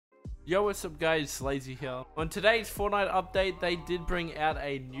Yo, what's up guys, Slayyzie here. On today's Fortnite update, they did bring out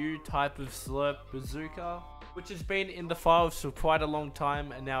a new type of slurp bazooka, which has been in the files for quite a long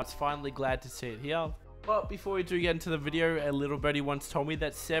time, and now it's finally glad to see it here. But before we do get into the video, a little birdie once told me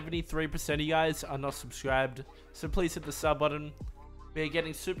that 73% of you guys are not subscribed, so please hit the sub button. We are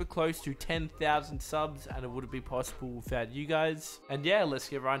getting super close to 10,000 subs, and it wouldn't be possible without you guys. And yeah, let's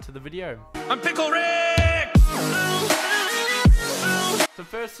get right into the video. I'm Pickle Rick! So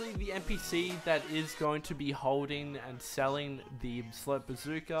firstly, the NPC that is going to be holding and selling the slurp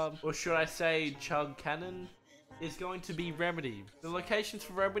bazooka, or should I say CHUG cannon, is going to be Remedy. The locations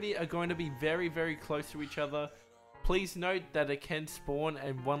for Remedy are going to be very, very close to each other. Please note that it can spawn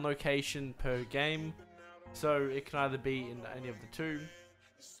in one location per game, so it can either be in any of the two.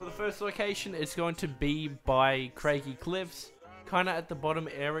 For the first location, it's going to be by Craggy Cliffs, kind of at the bottom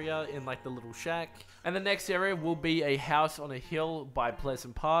area in like the little shack. And the next area will be a house on a hill by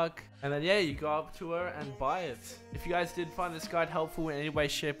Pleasant Park. And then yeah, you go up to her and buy it. If you guys did find this guide helpful in any way,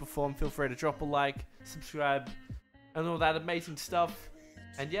 shape or form, feel free to drop a like, subscribe, and all that amazing stuff.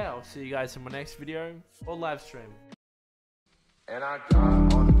 And yeah, I'll see you guys in my next video or live stream. And I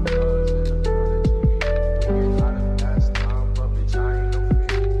got on the